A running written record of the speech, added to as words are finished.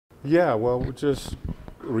Yeah, well, we'll just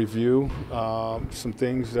review some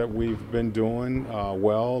things that we've been doing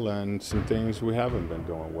well and some things we haven't been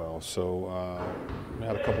doing well. So we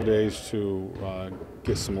had a couple days to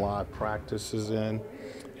get some live practices in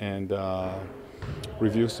and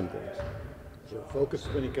review some things. Is there a focus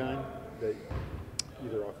of any kind that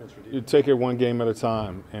either offense or You defense? take it one game at a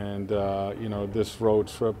time, and this road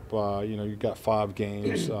trip. You got 5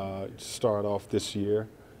 games to start off this year,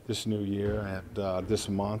 this new year, and this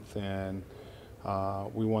month, and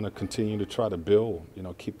we want to continue to try to build.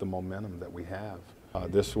 Keep the momentum that we have.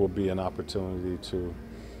 This will be an opportunity to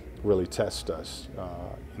really test us.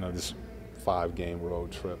 This 5-game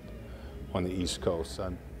road trip on the East Coast. I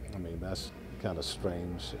mean, that's kind of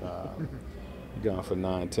strange. You're gone for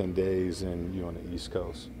 9, 10 days, and you're on the East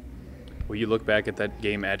Coast. Will you look back at that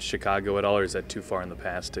game at Chicago at all, or is that too far in the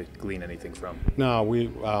past to glean anything from? No,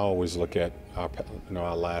 I always look at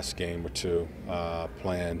our last game or two,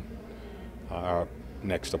 playing our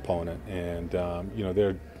next opponent, and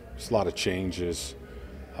there's a lot of changes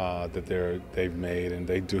that they've made, and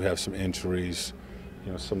they do have some injuries.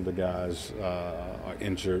 Some of the guys are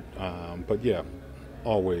injured, but yeah,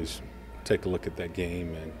 always take a look at that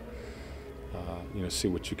game and see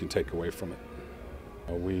what you can take away from it.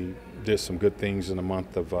 We did some good things in the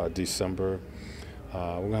month of December. We're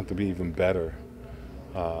going to have to be even better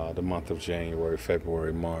the month of January,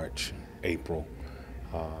 February, March, April.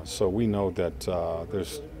 So we know that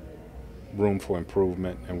there's room for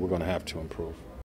improvement, and we're going to have to improve.